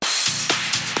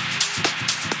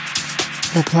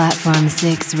The Platform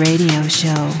 6 radio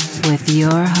show with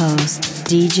your host,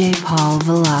 DJ Paul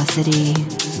Velocity.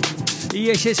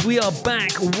 Yes, we are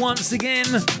back once again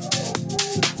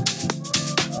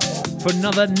for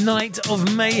another night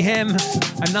of mayhem,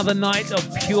 another night of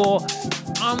pure,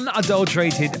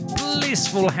 unadulterated,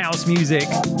 blissful house music.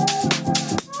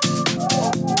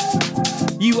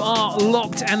 You are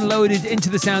locked and loaded into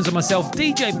the sounds of myself,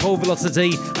 DJ Paul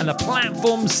Velocity, and the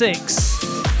Platform 6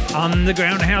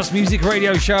 Underground House Music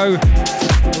Radio Show,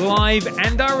 live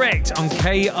and direct on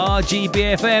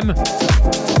KRGB FM.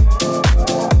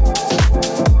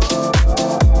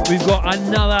 We've got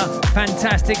another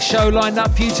fantastic show lined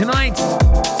up for you tonight.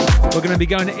 We're going to be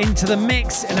going into the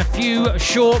mix in a few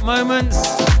short moments.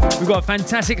 We've got a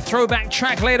fantastic throwback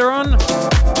track later on,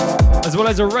 as well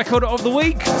as a record of the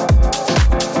week.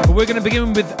 But we're going to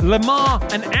begin with Lamar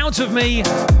and Out of Me.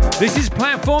 This is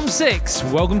Platform 6.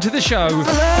 Welcome to the show.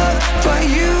 Love for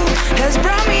you has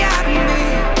brought me out of me.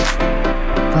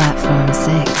 Platform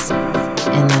 6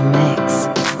 in the mix.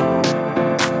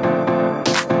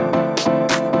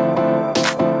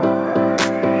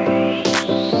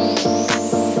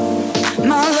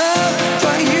 My love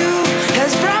for you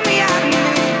has brought me out of me.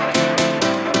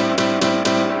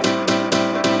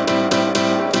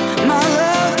 My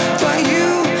love for you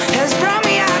has brought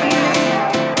me out of me.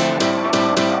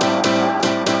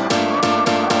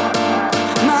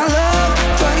 My love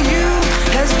for you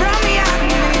has brought me out of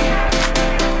me.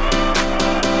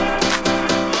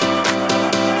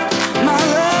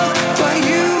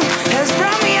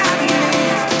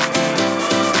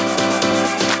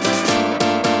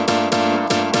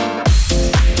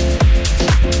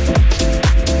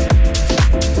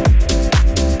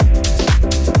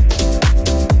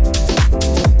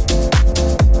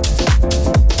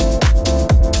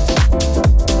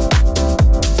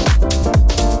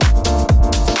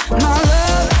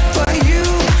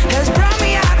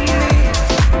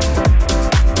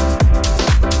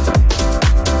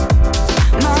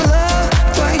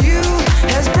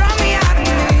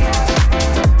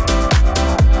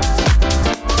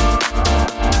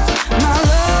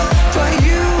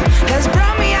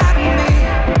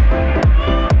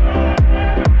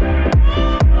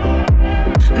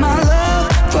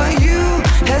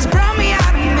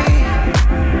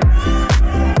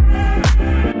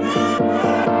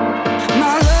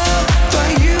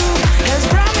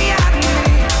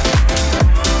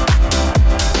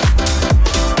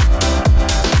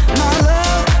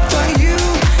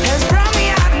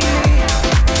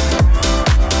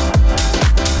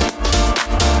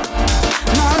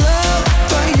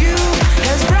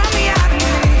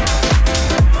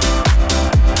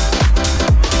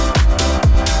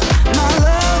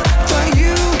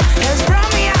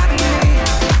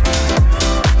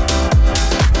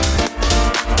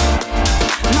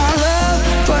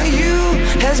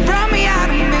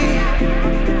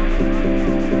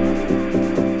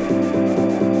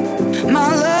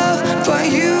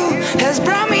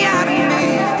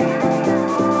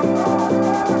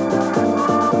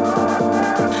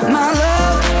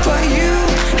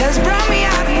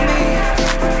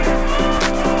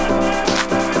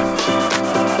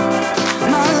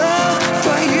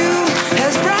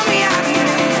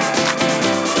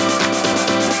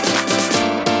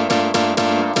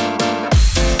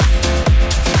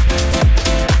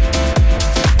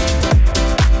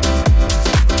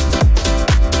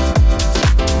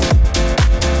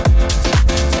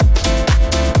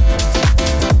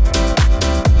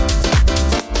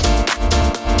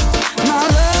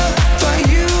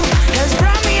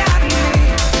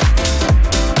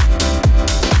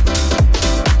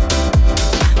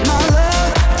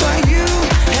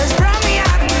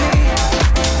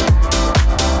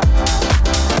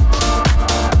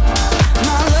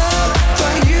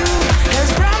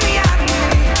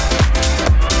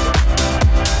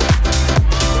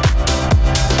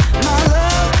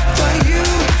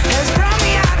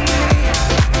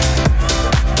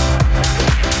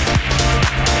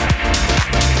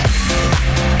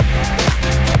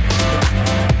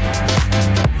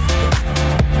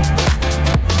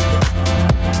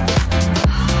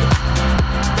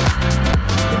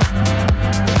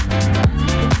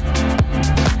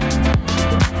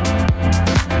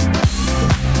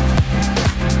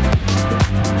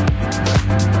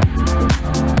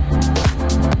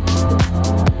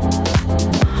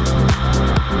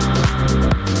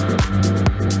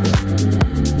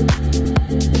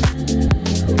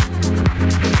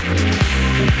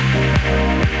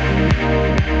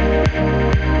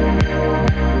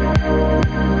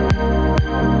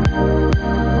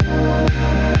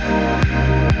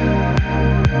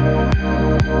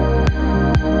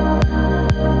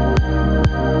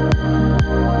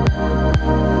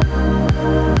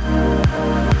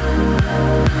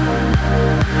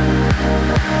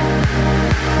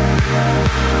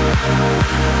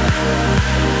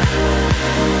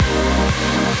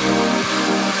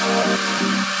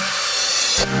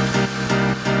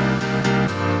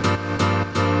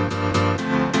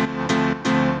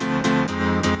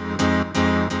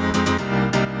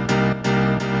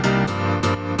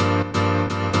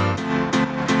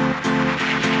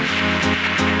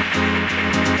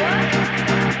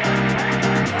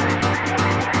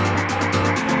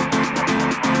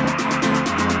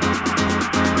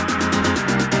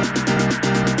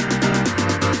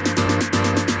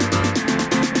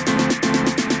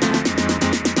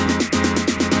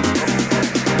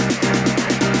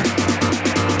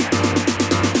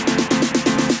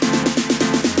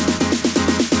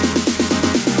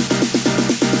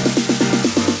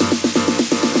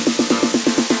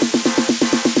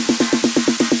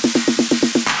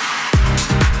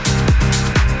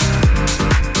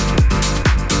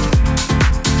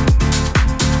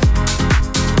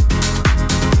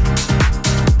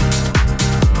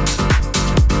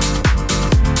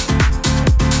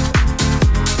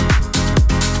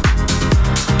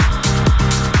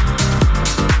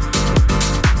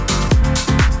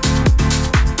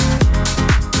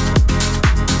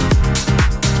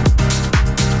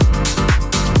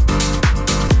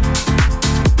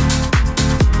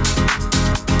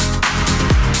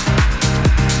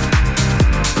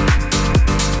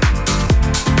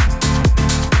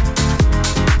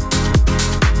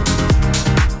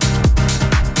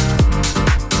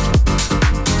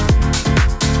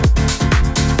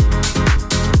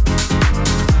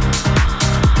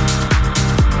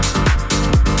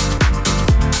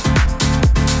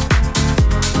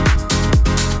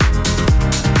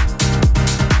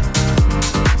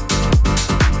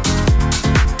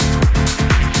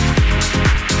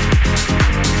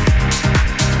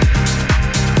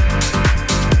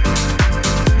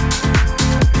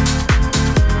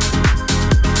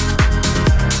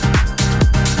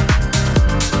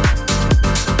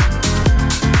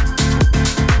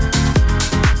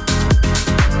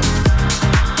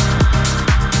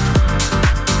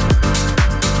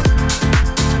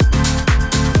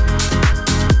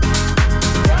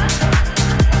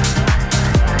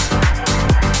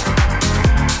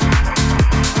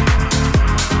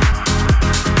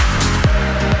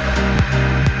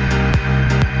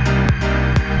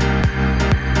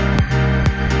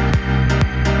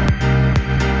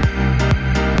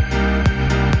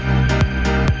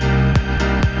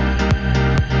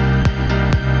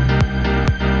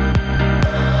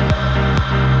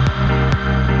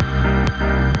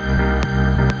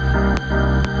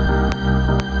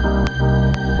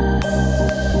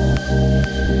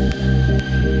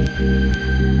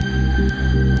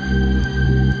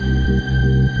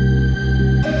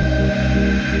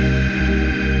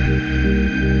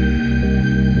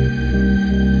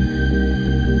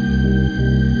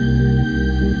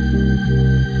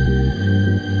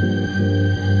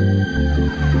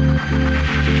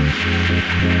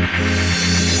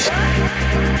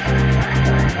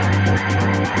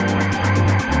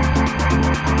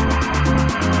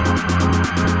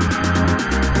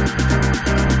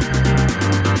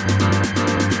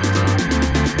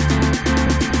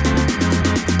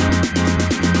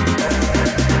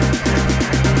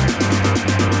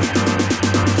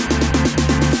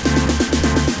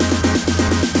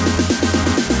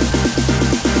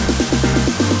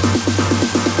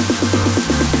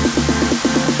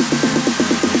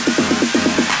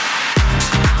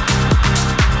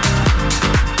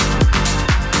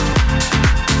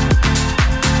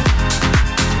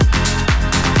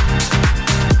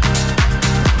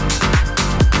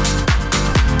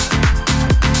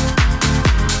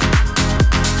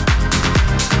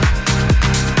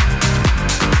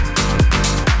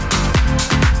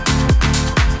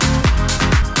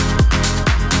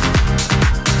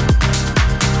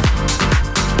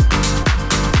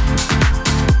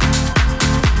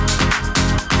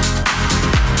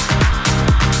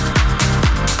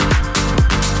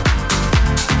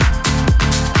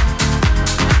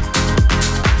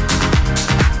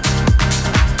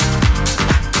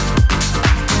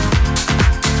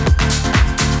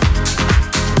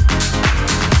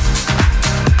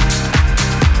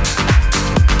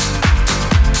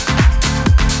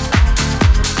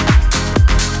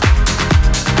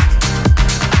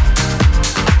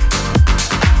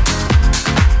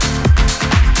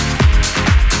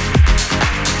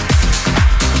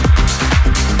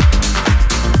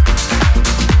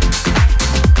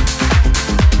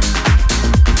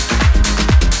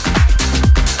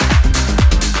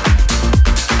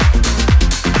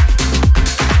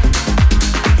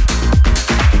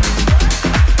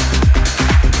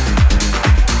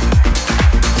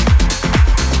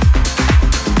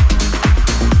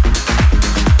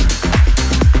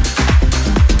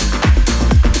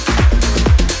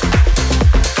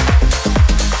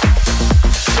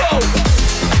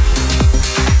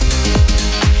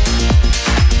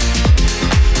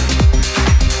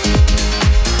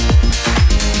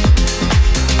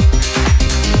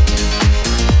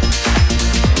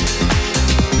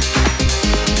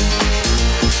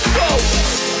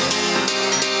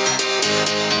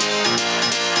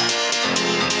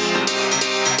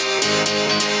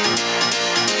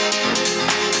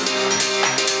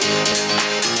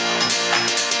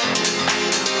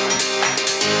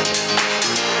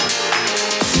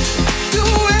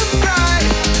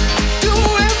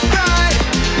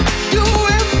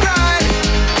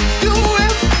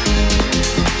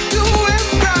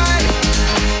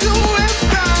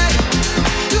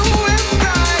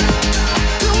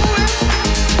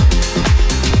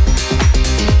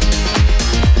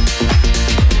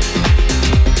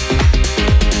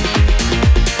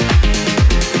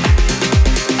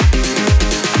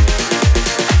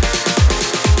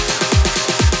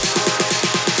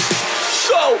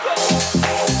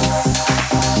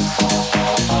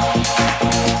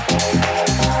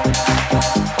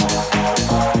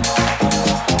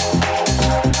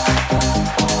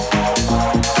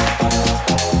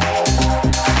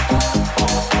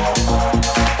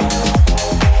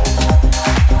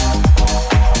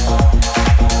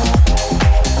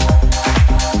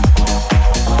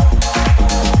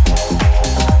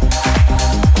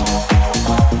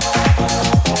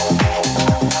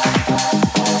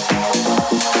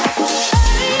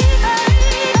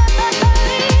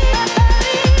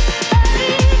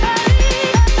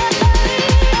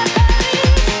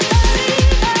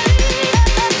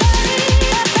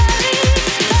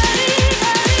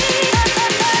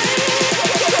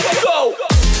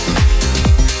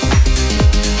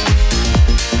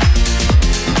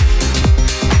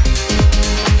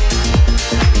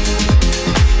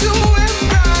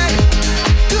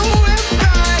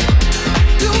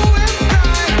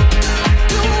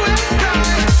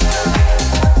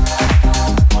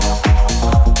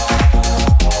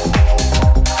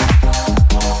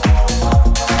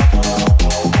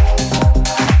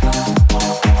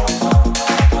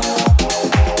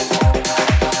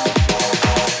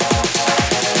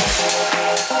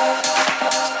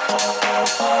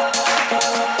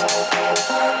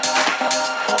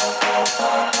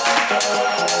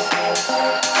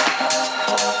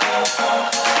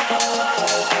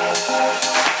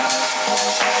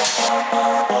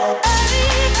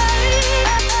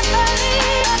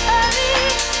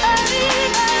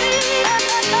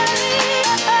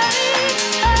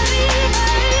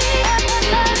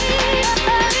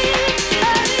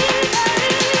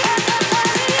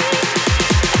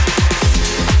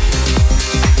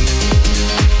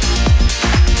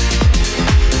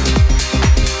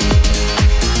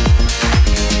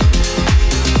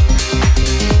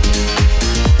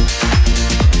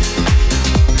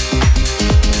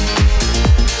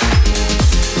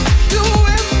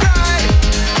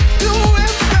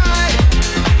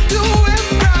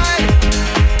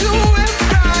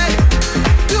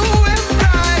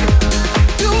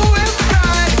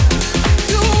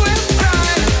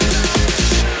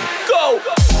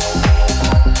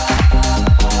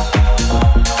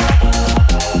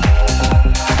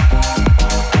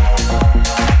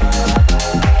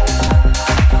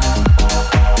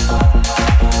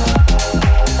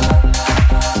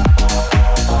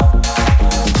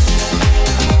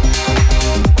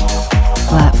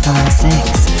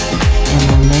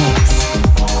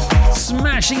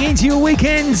 rushing into your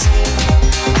weekends,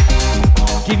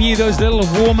 giving you those little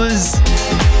warmers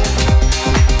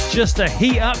just to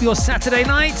heat up your Saturday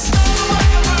night.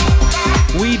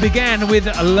 We began with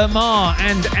Lamar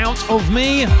and Out of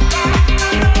Me.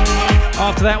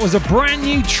 After that was a brand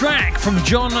new track from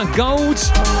John Gold.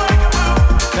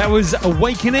 That was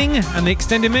Awakening and the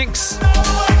extended mix.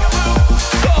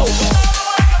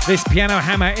 This piano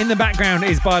hammer in the background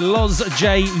is by Loz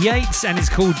J. Yates and it's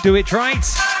called Do It Right.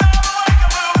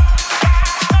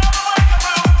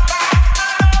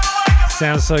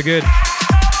 Sounds so good.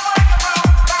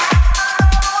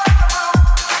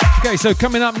 Okay, so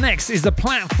coming up next is the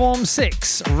Platform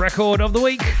 6 Record of the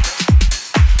Week.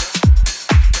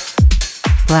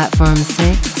 Platform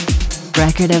 6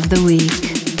 Record of the Week.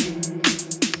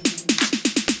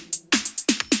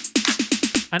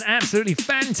 An absolutely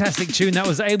fantastic tune that I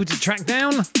was able to track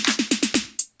down.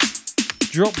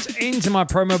 Dropped into my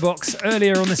promo box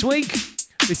earlier on this week.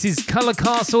 This is Colour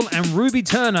Castle and Ruby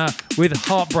Turner with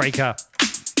Heartbreaker.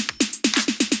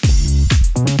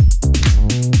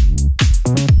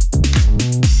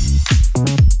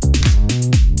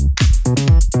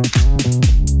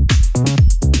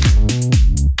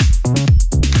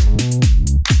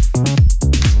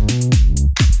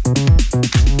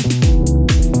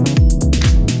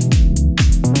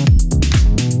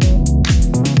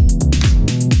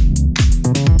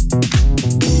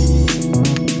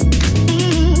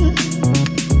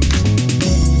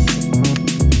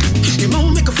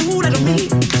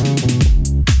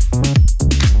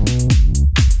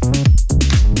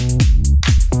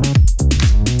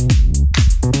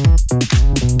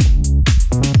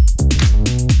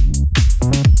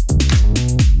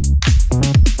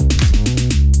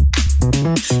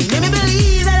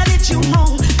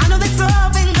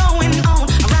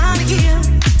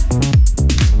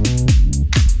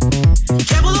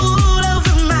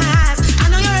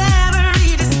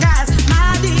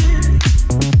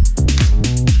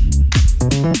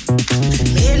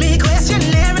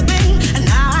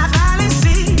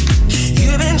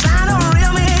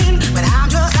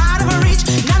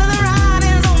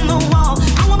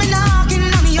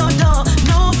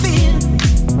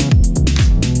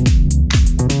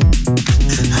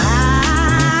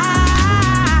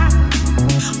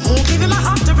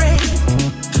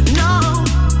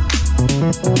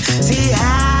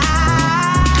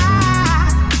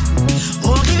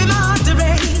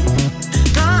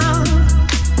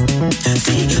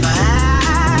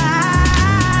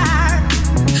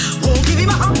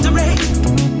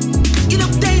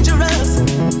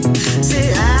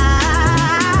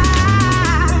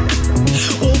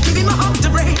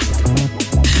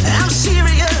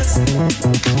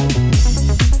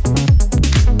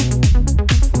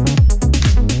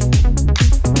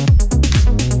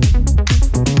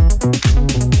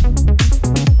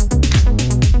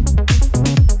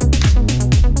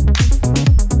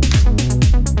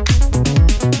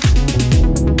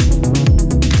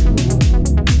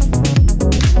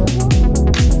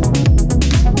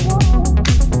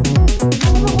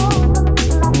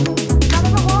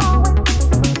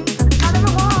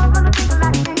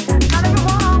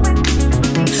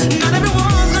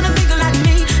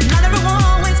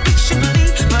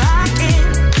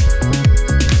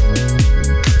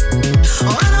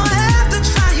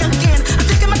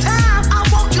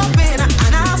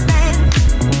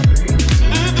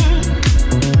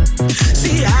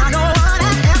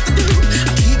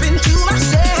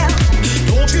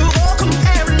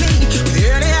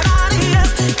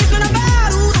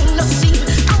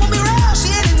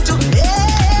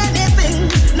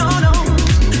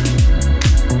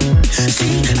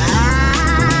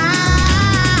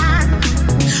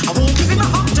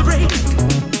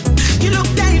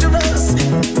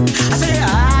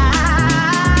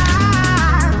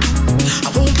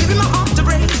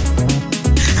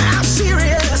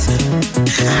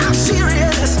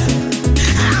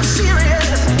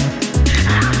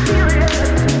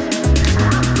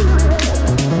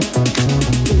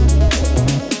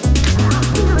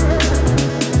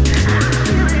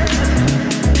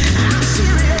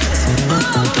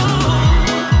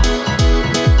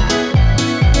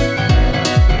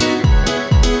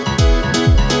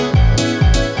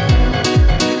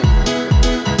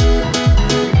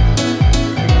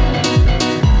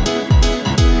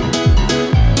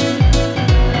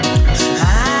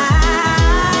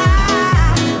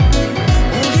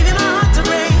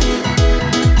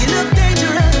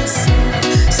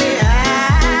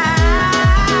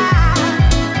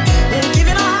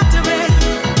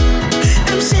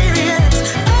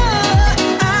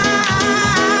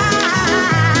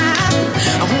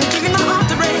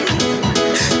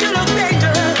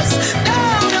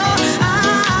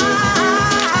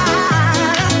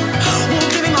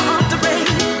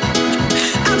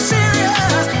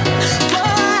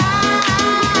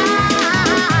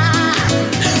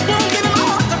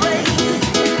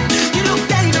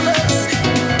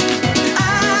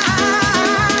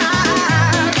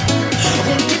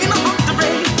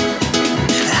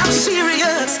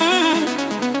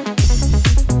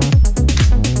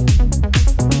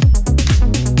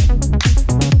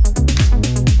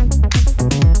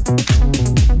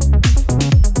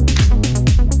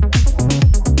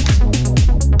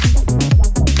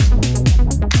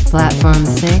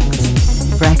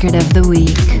 Record of the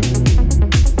Week.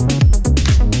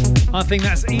 I think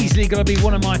that's easily going to be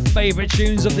one of my favourite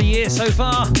tunes of the year so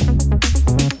far.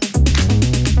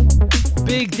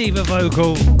 Big diva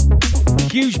vocal,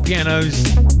 huge pianos,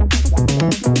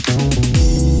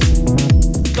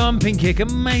 thumping kick,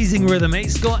 amazing rhythm.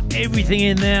 It's got everything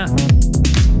in there.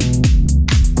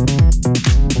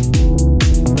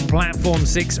 The Platform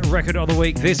 6 Record of the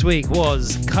Week this week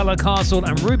was Colour Castle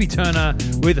and Ruby Turner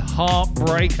with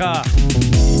Heartbreaker.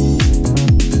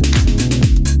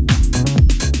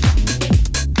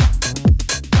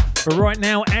 But right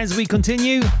now, as we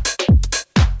continue,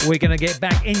 we're going to get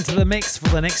back into the mix for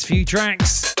the next few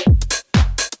tracks.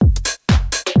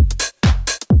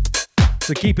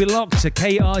 So keep it locked to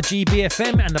KRGB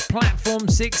FM and the Platform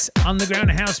 6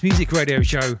 Underground House Music Radio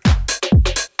Show.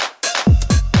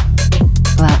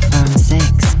 Platform 6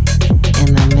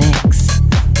 in the mix.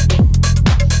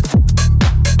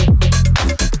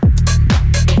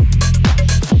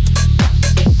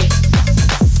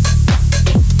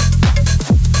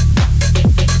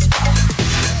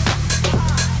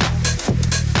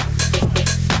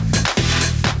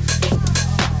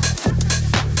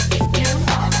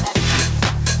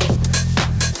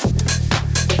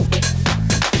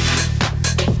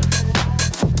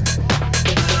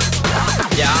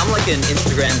 An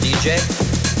Instagram DJ.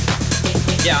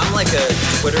 Yeah, I'm like a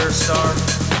Twitter star.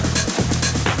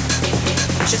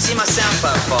 You should see my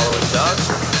SoundCloud followers, dog.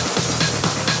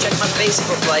 Check my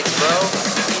Facebook likes, bro.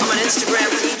 I'm an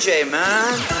Instagram DJ,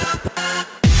 man.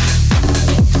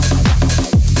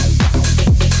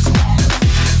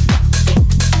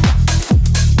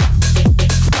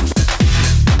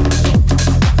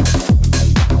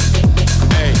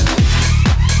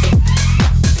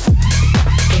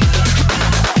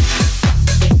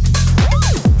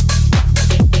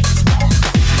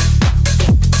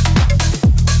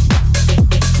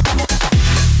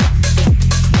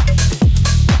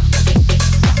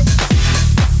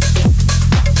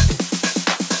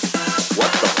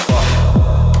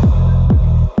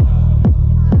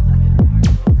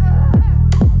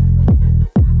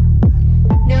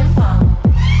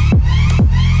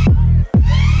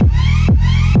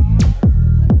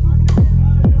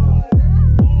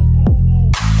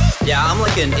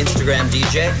 An Instagram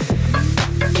DJ.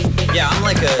 Yeah, I'm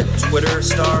like a Twitter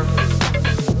star.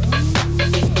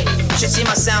 You should see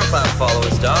my SoundCloud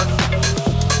followers, dog.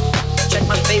 Check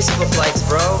my Facebook likes,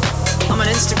 bro. I'm an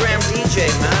Instagram DJ,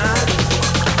 man.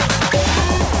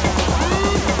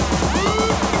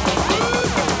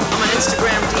 I'm an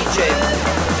Instagram DJ.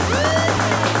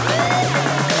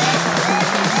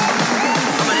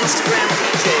 I'm an Instagram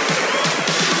DJ.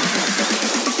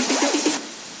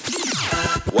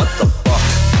 What the fuck?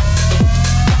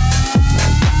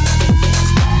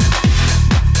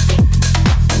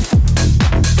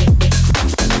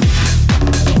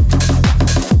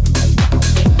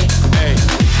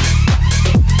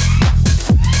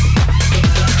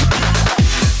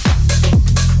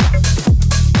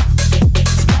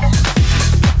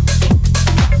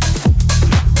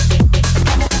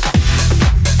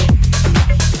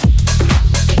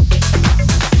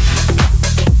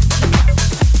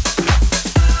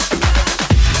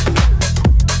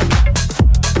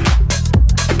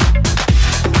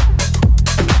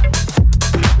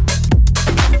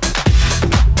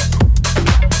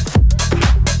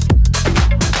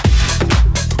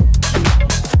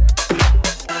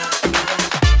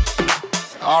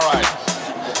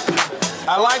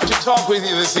 With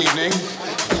you this evening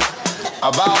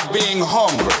about being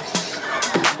hungry.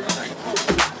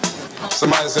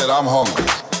 Somebody said, I'm hungry.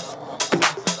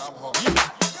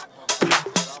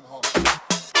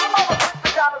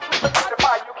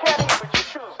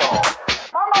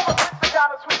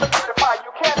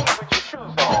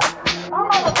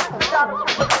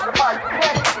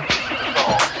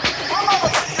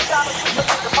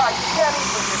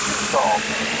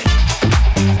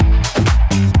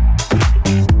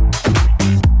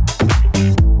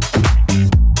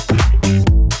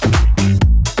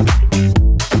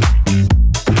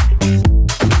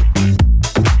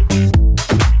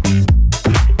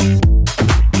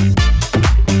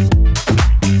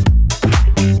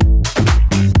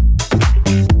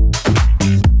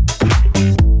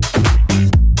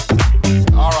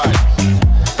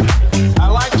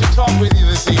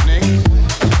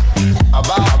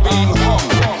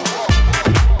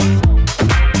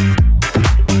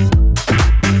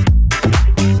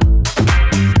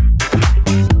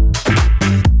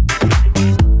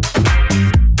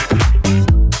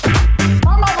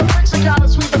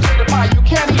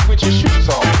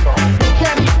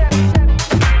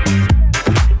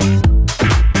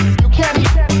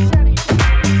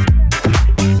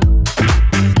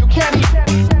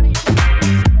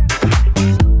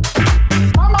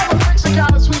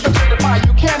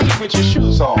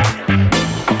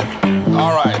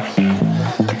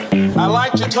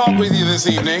 talk with you this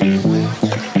evening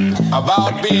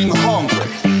about being hungry.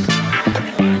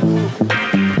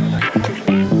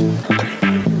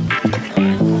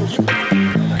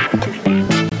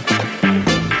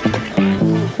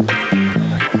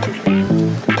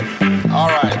 All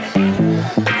right.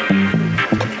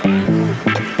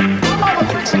 My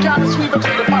mama fix a kind of sweet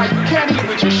potato pie you can't eat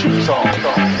with your shoes on.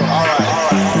 All right.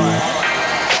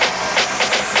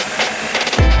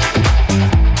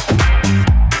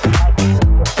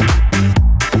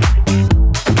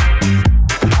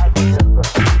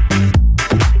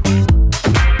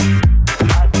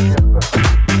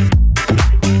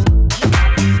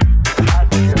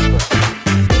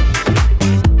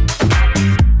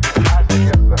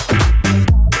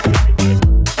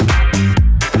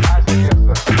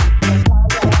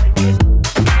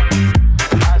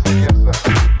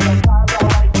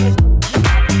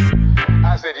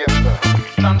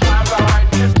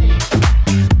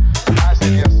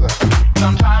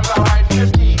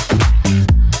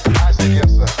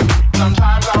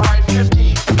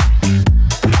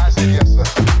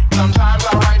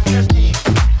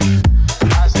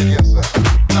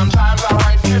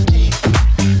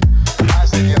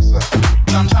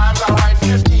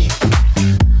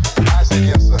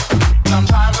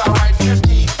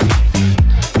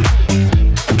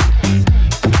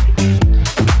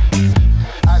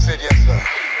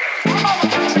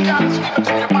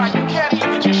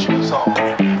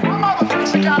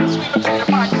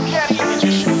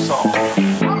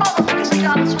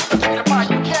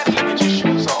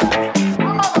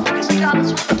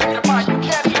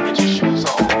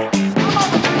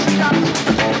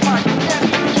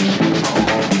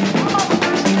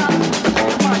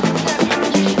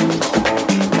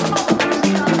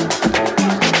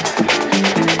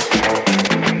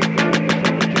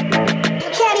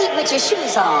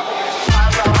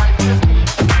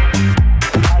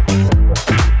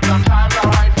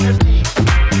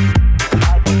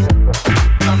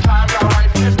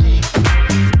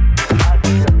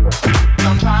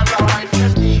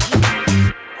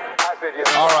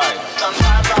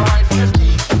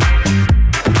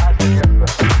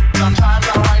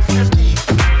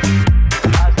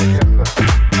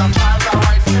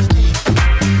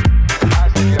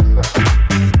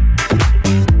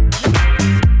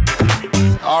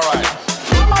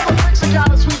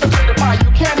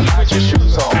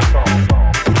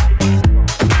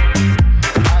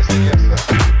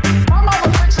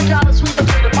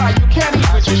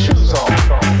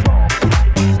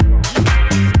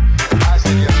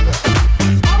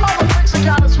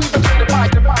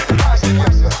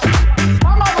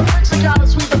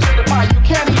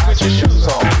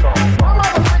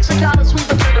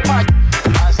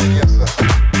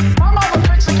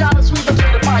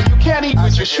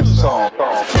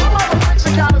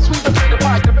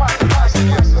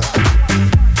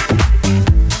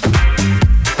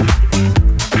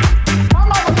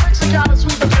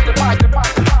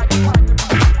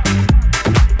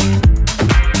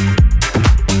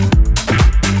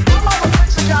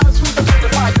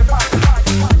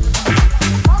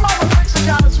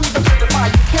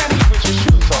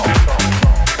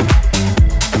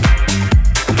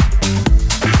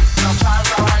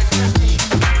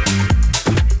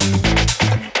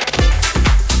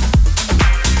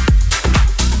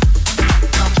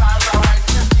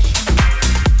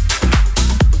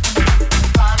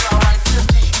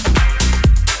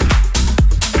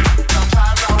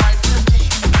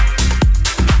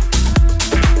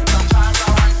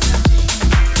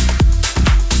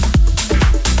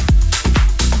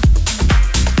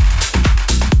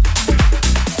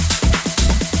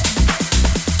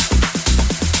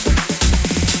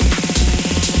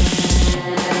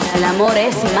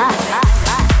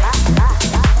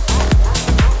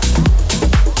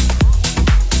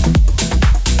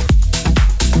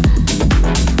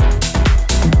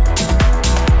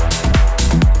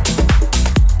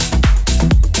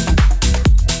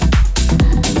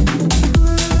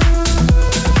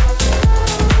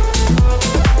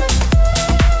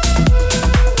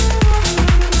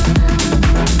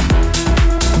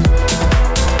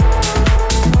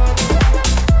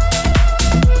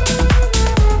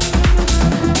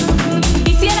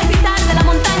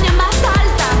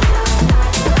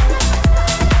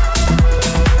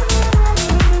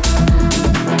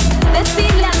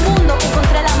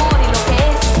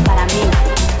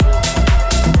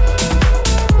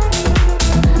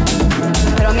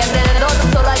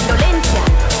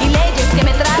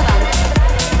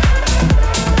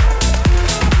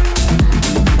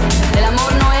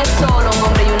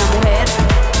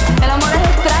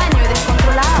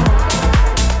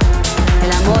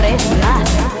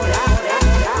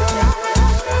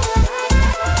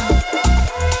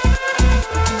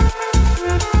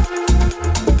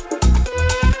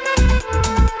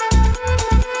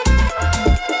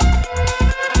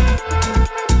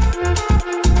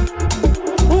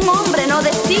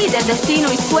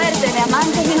 de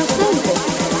amantes inocentes?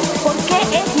 ¿Por qué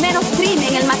es menos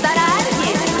crimen el matar a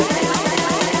alguien?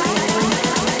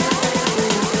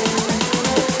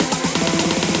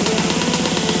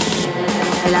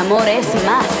 El amor es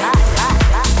más.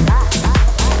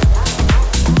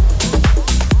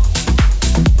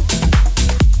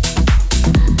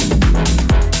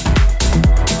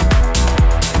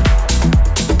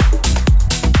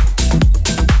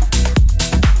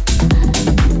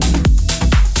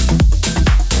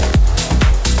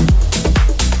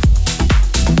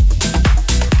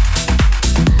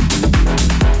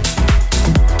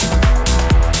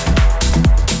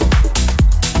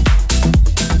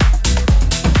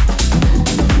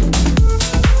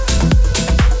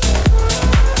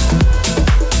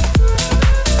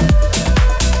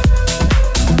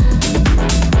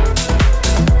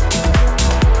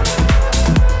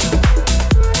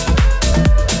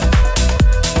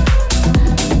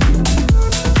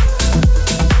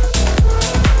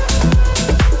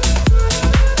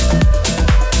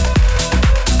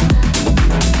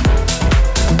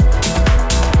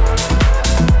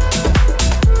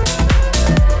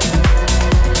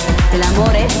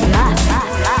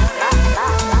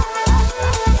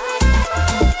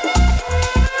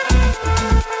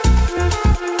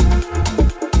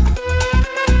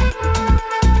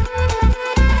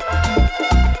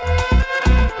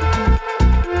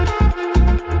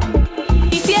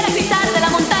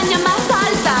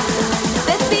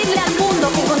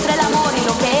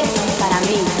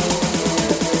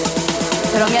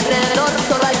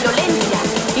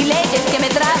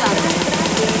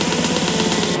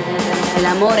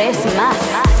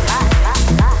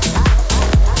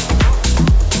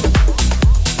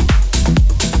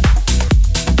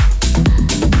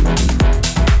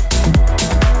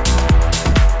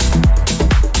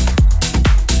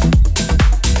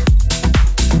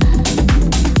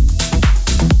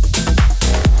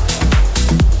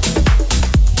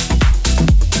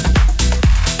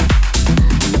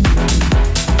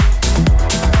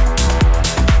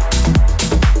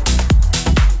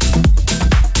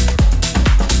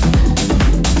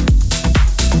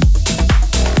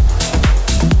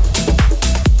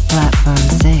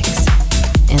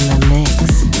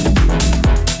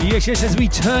 As we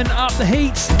turn up the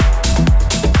heat,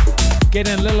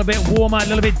 getting a little bit warmer, a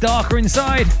little bit darker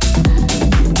inside.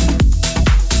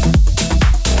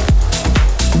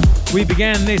 We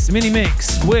began this mini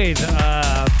mix with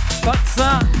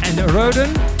Butza and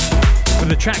Roden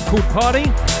with a track called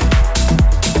Party.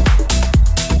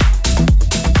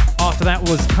 After that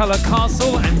was Color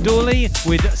Castle and Dooley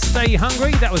with Stay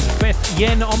Hungry. That was Beth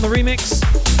Yen on the remix.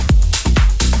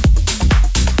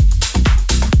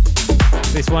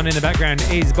 This one in the background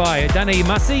is by Dani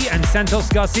Masi and Santos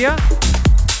Garcia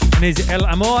and is El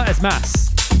Amor es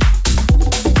Más.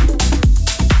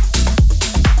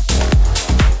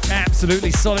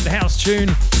 Absolutely solid house tune.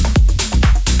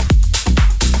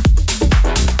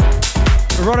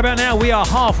 Right about now we are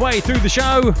halfway through the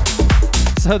show,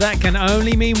 so that can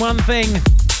only mean one thing.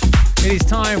 It is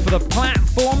time for the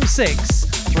Platform 6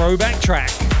 throwback track.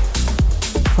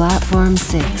 Platform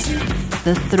 6,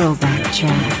 the throwback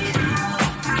track.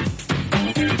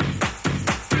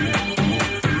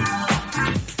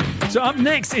 So up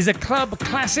next is a club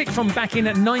classic from back in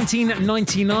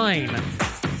 1999,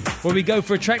 where we go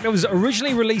for a track that was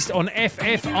originally released on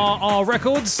FFRR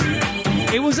Records.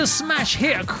 It was a smash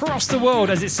hit across the world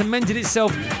as it cemented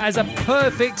itself as a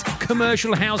perfect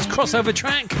commercial house crossover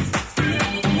track.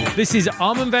 This is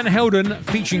Armand van Helden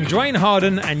featuring Dwayne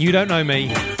Harden and You Don't Know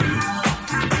Me.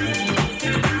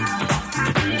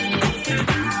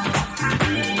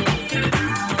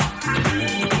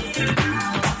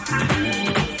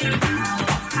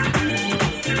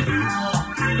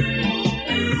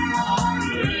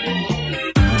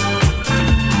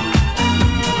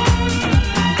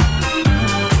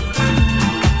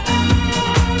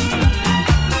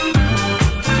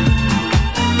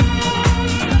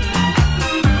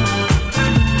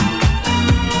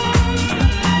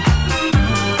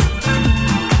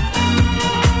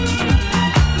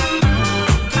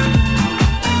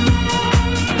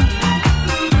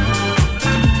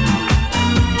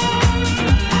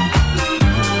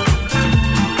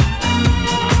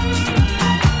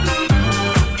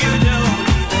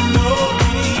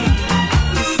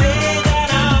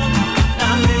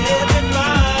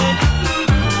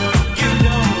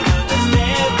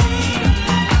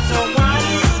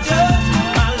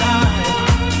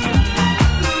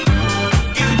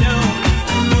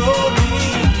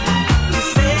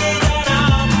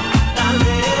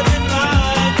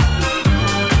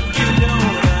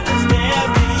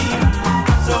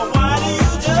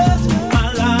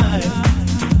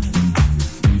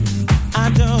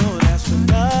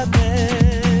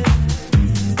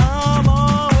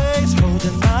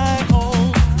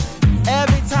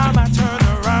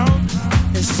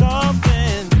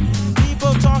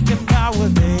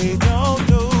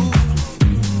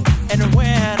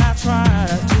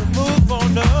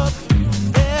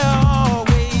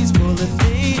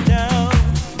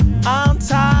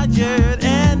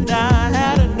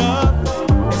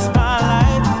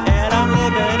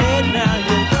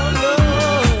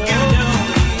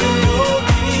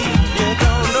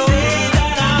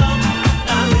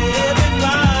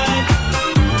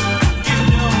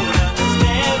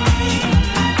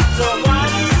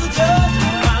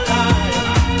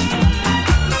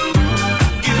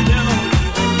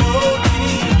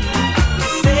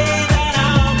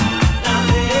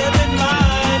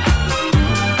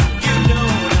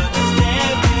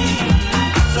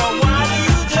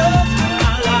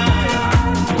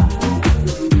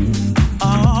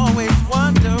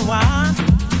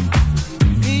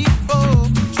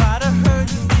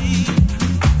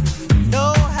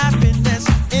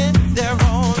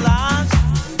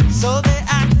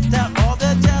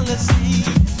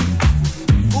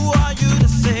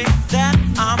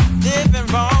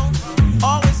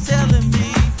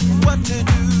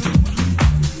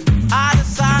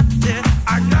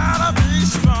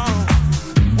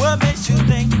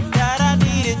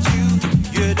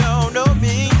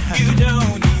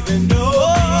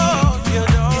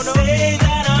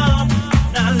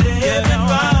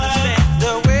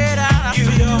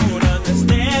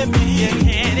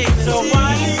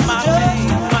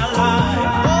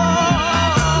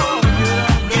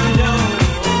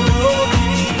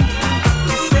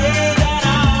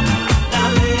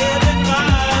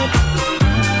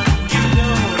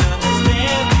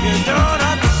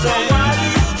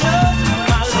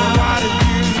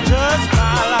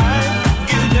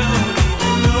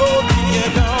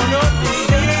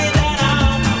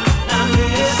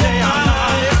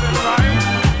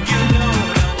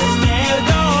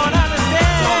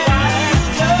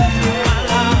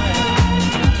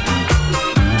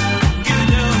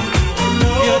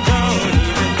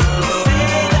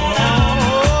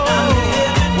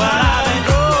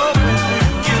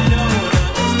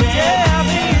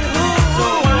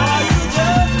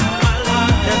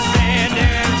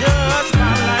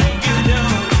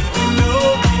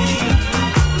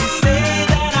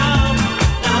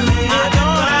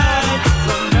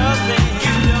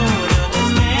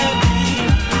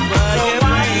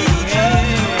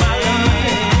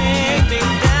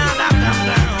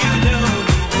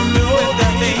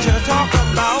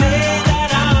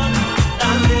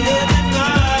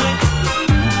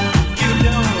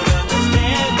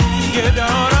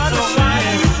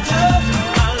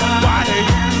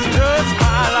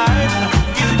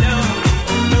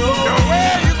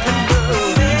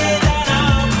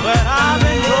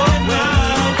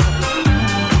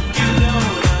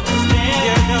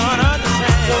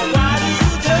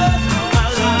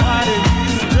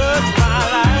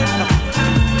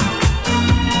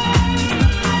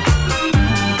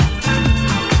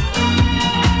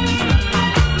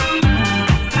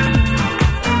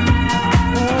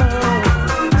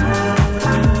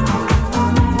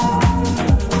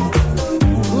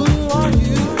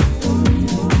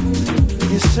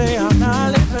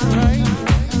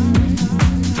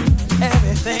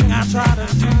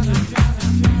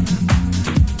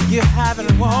 You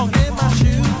haven't walked in my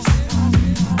shoes.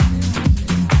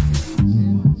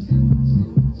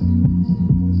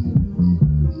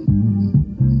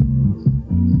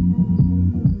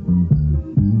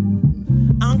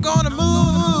 I'm gonna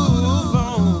move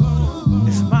on.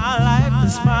 It's my life,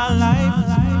 it's my life.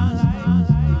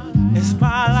 It's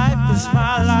my life, it's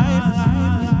my life.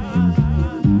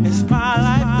 It's my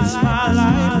life, it's my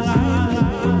life.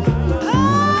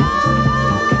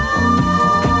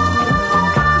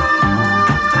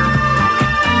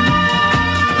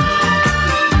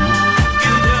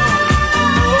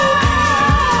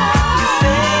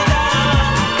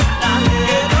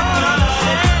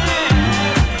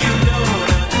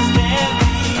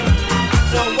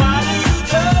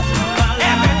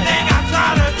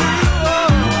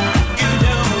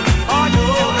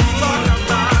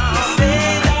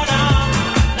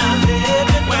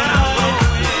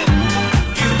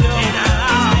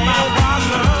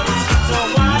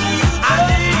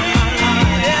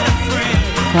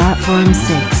 Platform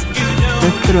 6,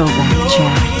 the throwback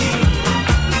track.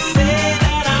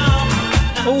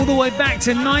 All the way back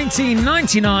to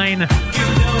 1999.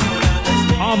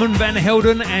 Armand Van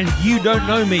Helden and You Don't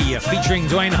Know Me, featuring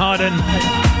Dwayne Harden.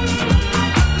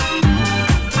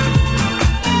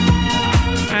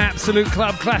 Absolute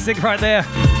club classic right there.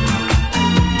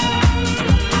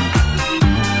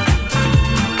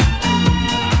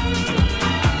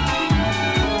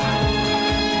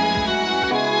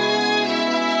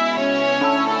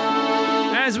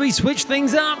 As we switch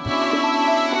things up,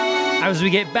 as we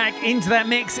get back into that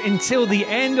mix until the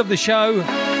end of the show,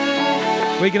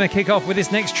 we're going to kick off with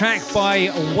this next track by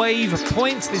Wave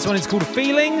Point. This one is called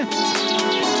Feeling.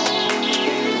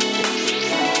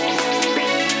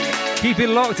 Keep it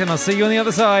locked and I'll see you on the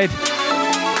other side.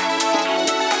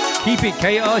 Keep it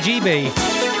KRGB.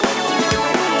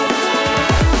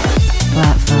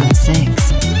 Platform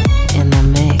 6 in the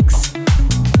mix.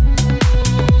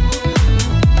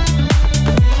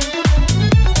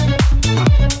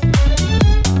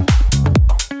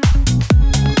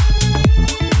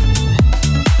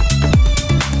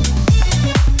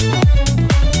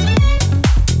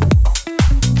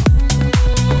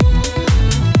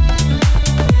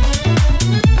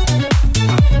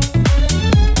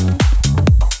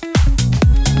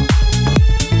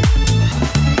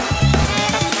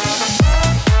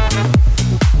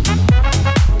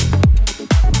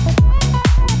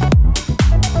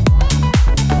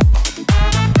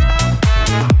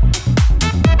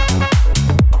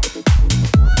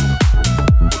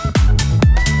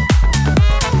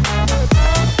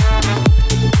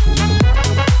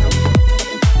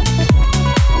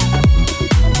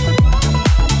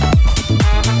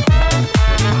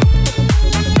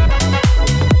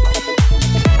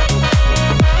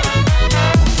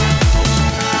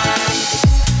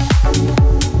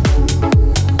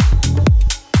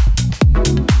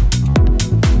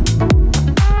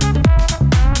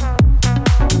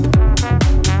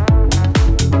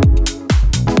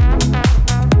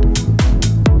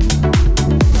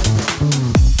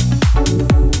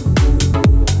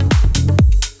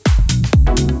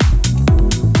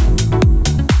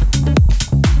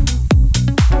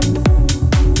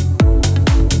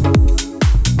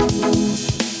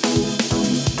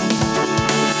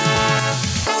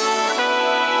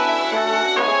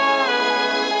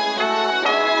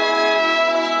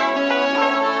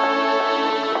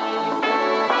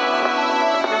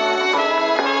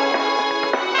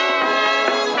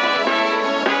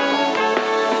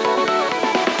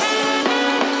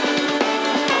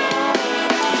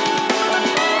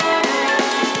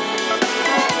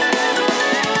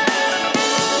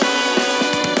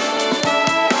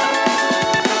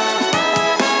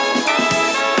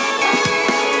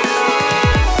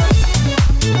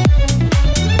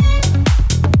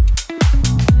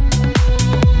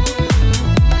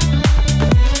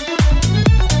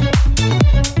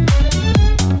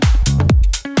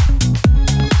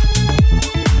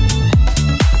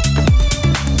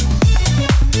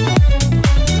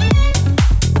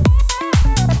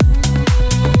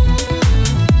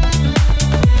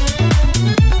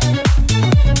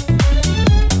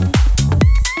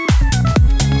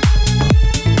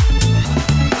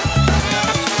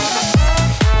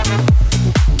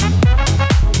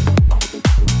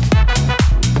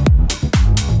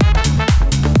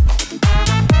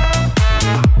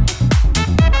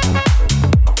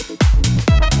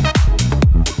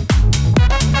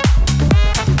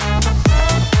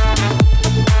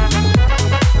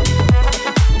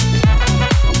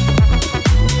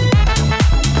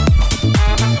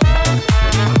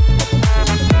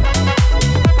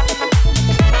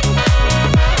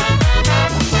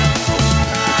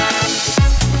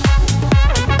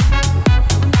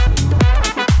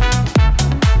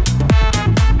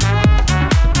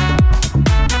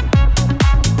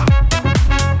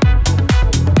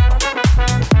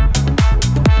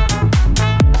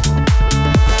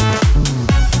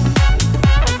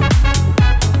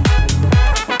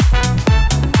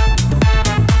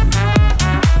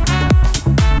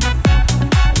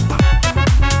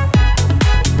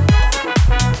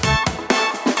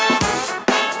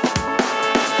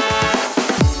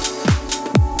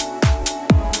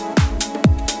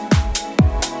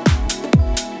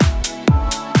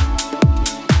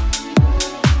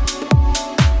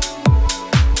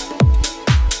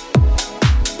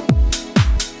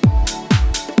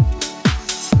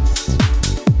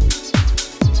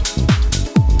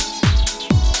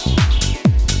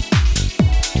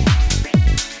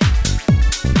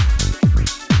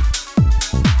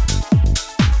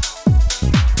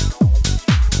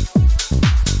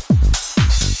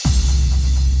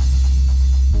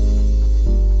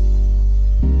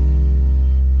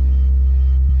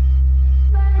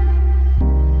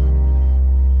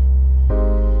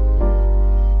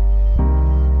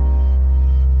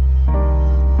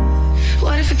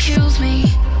 kills me.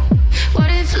 What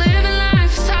if living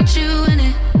life without you in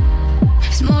it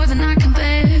is more than I can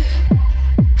bear?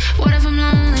 What if I'm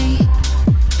lonely?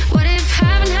 What if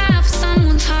having half of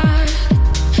someone's heart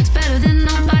is better than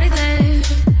nobody there?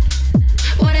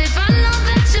 What if I know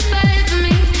that you're better for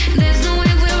me and there's no way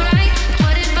we're right?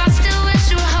 What if I still wish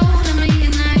you were holding me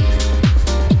at night?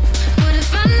 What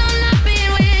if I know not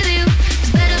being with you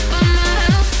is better for my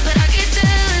health, but I get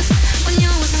jealous when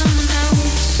you're with someone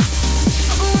else?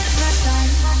 Oh, but what if I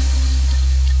don't?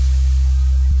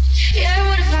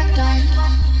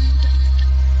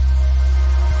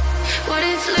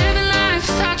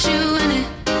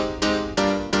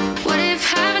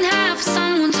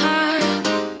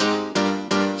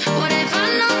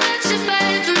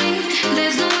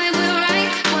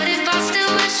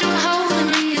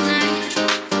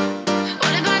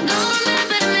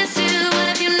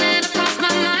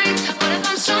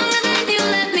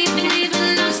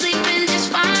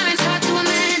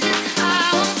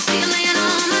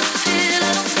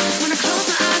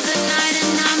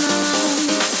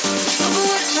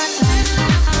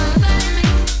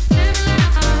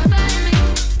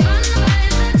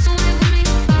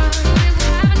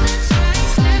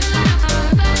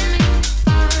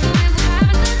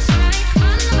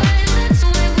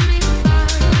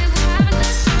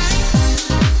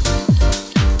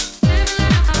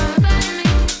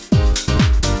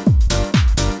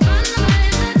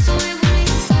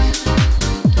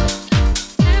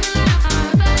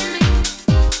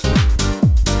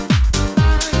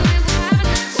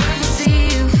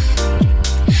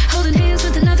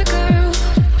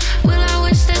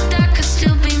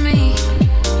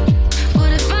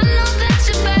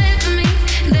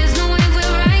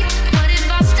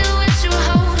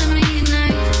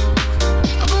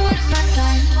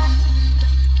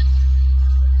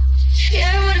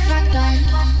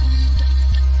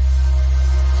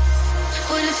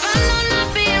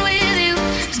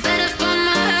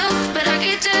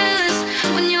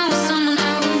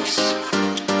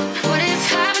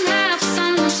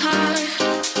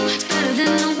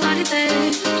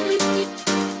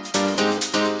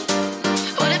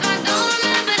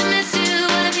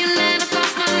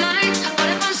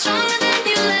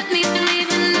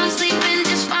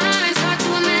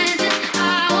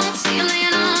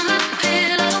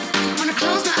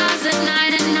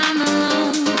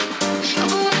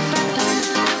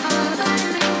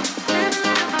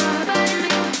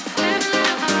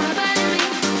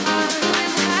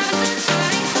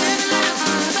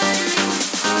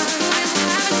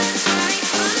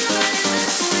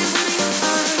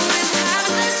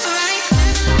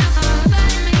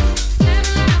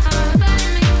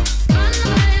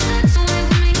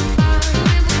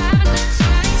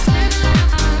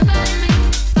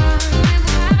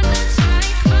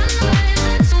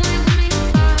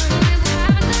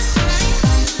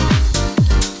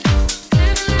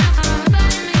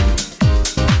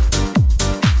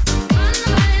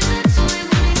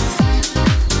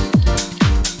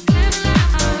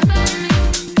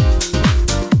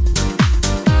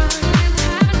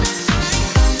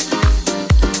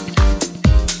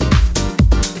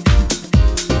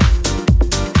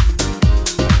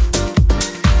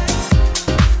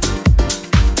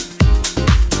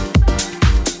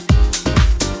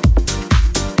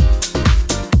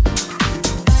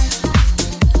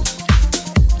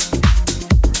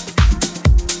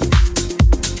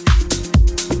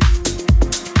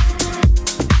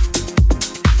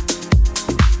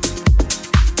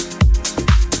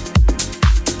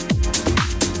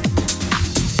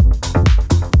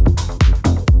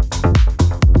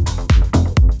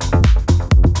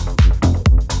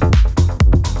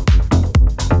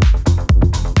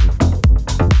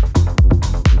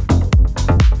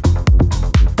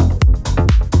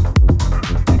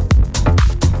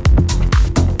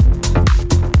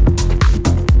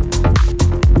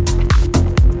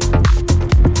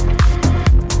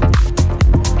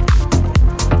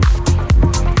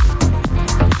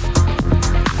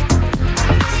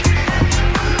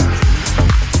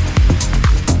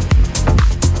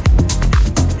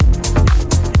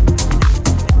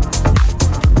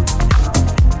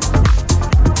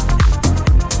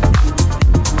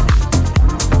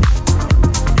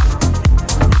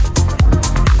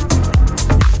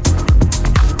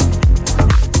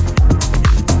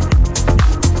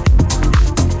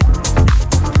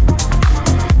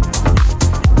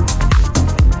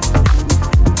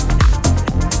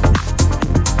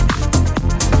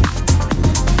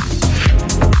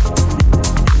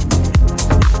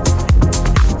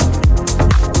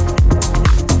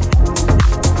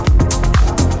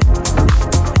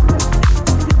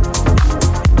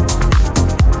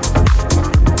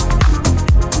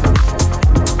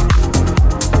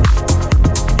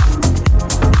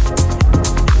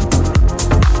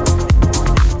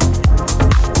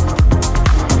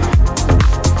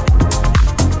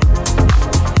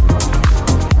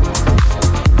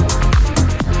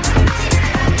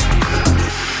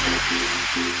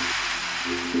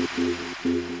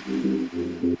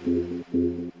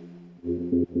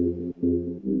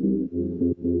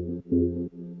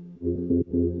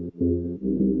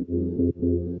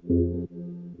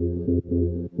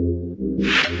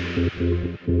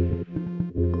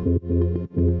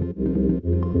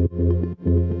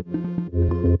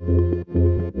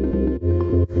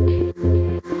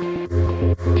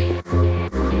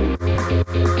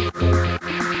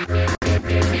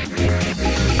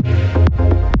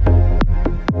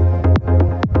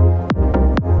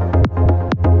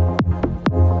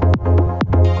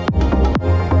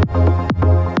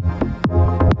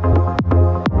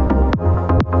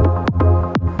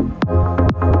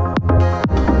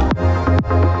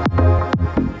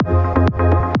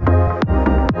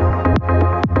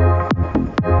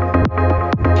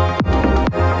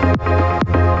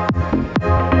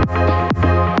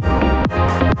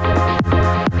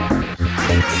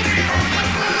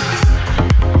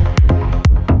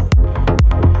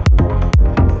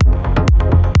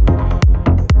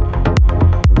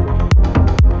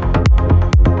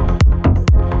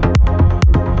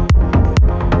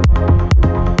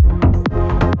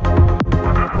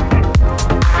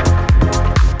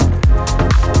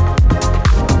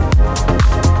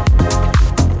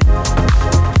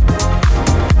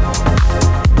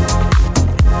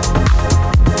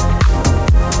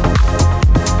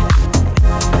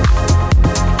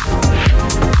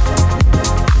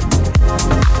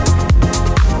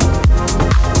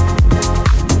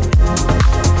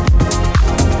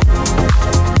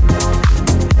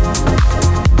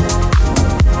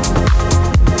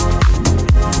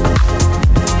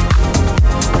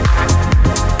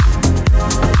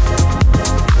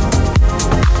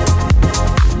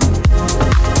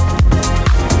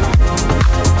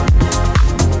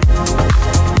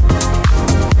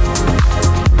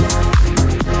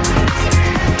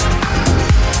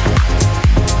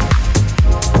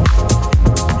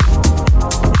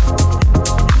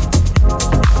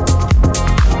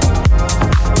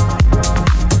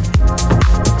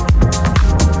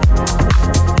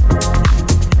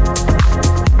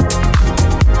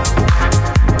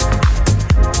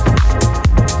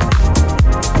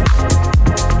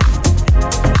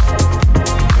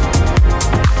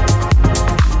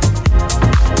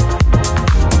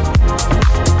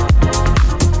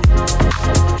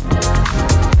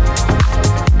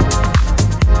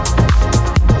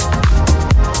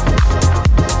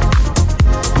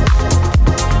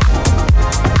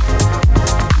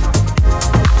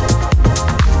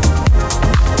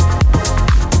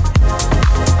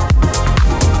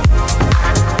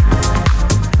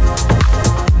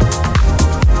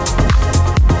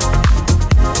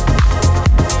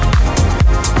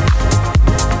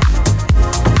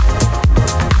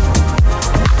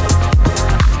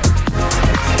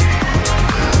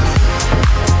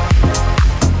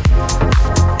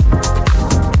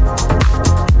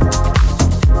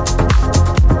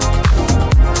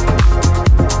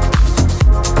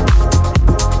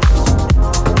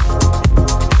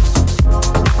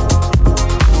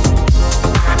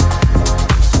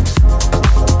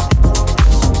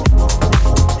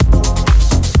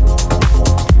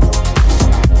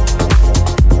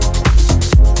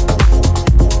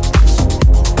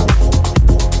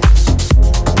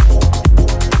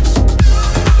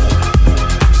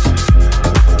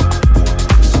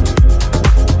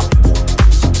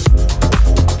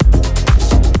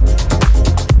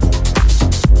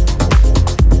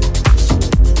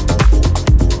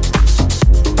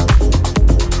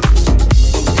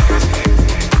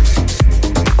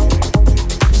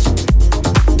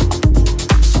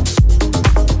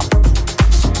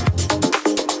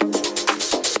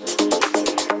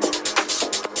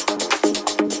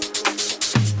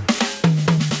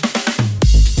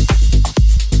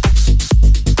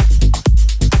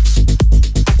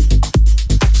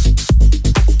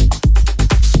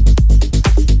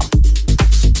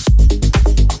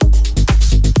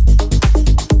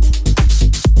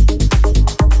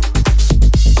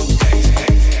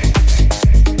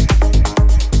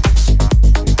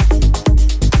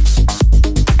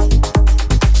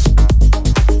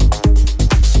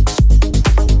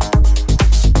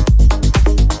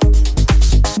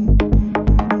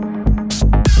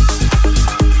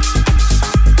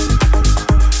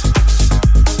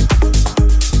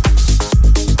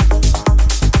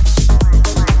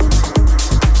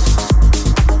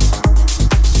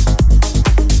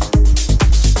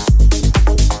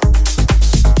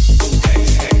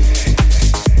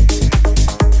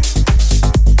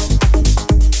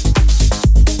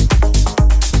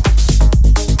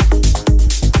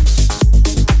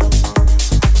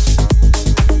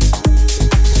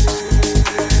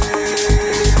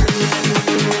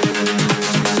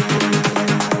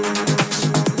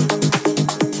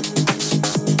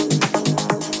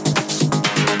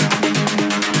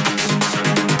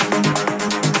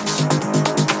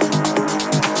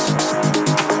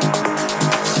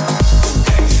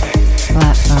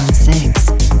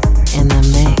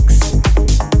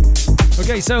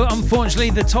 so unfortunately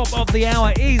the top of the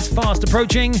hour is fast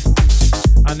approaching,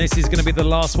 and this is going to be the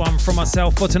last one from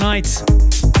myself for tonight.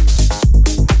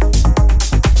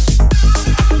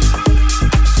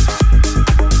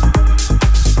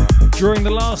 During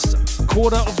the last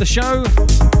quarter of the show,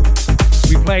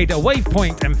 we played a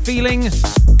Wavepoint and Feeling.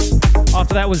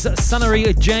 After that was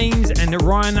Sunnery James and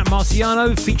Ryan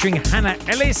Marciano featuring Hannah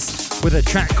Ellis with a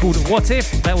track called What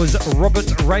If. That was Robert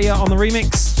Raya on the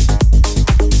remix.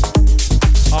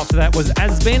 After that was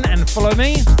Asbin and Follow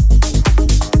Me.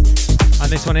 And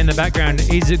this one in the background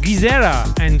is Gizera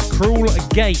and Cruel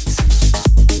Gate.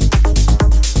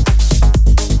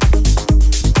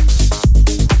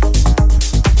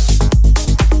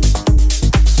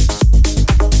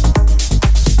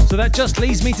 So that just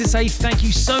leaves me to say thank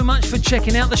you so much for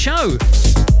checking out the show.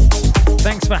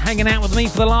 Thanks for hanging out with me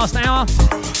for the last hour.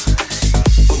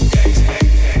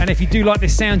 And if you do like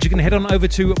this sound, you can head on over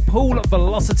to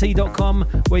poolvelocity.com,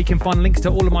 where you can find links to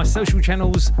all of my social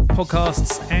channels,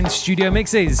 podcasts and studio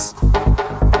mixes.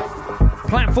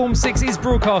 Platform 6 is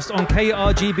broadcast on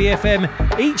KRGB FM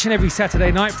each and every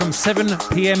Saturday night from 7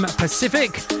 p.m.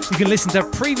 Pacific. You can listen to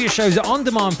previous shows on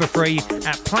demand for free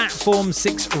at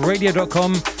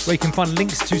platform6radio.com, where you can find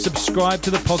links to subscribe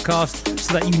to the podcast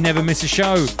so that you never miss a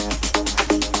show.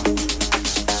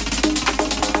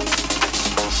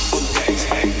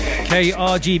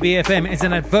 KRGB FM is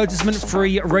an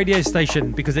advertisement-free radio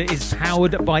station because it is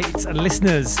powered by its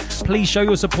listeners. Please show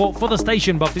your support for the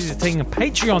station by visiting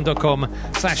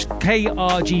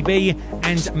patreon.com/KRGB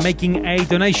and making a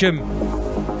donation.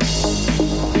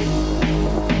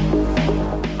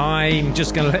 I'm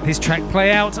just going to let this track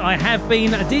play out. I have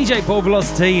been DJ Paul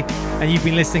Velocity, and you've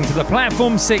been listening to the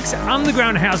Platform 6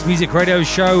 Underground House Music Radio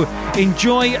Show.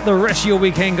 Enjoy the rest of your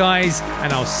weekend, guys,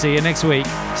 and I'll see you next week.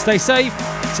 Stay safe,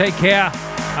 take care,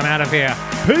 I'm out of here.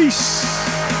 Peace!